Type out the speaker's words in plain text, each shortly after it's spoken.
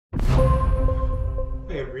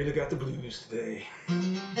I really got the blues today.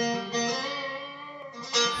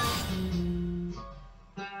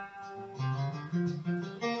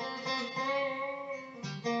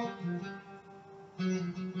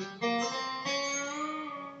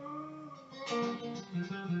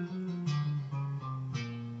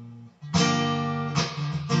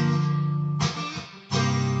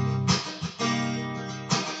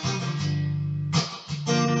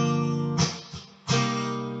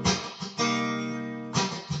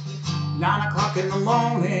 9 o'clock in the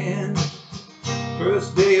morning,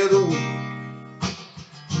 first day of the week.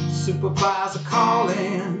 Supervisor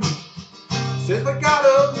calling, says we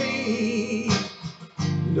gotta meet.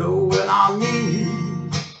 Know what I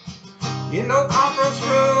mean? In no conference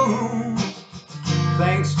room,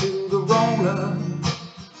 thanks to the Rona.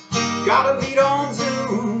 Gotta meet on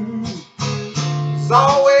Zoom. There's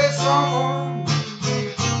always someone,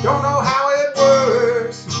 don't know how it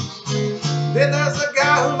works. Then there's a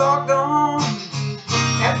guy who logged on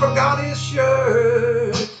and forgot his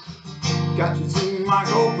shirt. Got your Zoom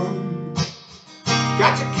mic open,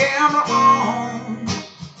 got your camera on.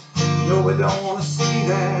 No, we don't want to see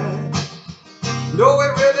that. No, we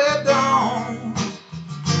really don't.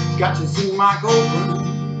 Got your Zoom mic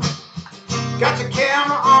open, got your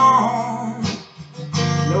camera on.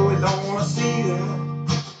 No, we don't want to see that.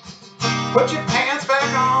 Put your pants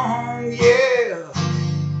back on, yeah.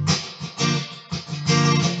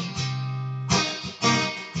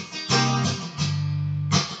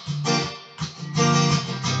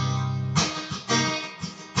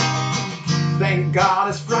 Thank God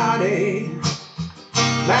it's Friday,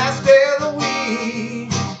 last day of the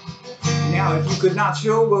week. Now if you could not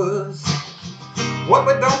show us what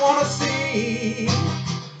we don't want to see,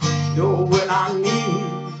 know what I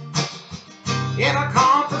mean? In a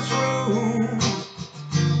conference room,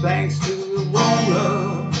 thanks to the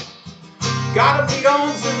Rona, gotta meet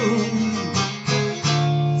on Zoom.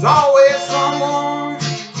 There's always someone,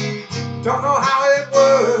 don't know how it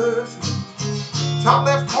works. Top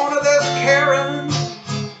left corner there's Karen,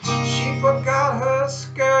 she forgot her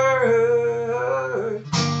skirt.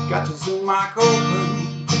 Got your Zoom mic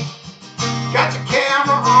open, got your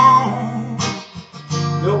camera on.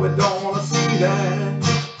 No, we don't want to see that.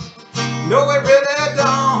 No, we really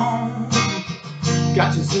don't.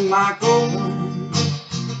 Got your Zoom mic open,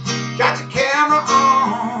 got your camera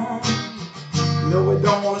on. No, we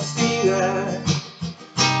don't want to see that.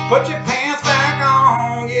 Put your pants back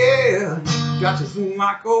on, yeah. Got your Zoom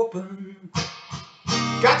mic open,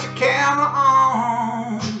 got your camera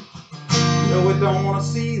on. No, we don't want to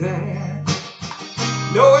see that.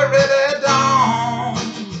 No, we really don't.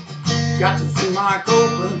 Got your Zoom mic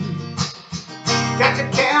open, got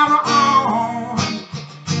your camera on.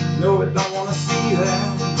 No, we don't want to see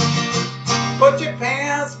that. Put your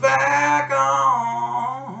pants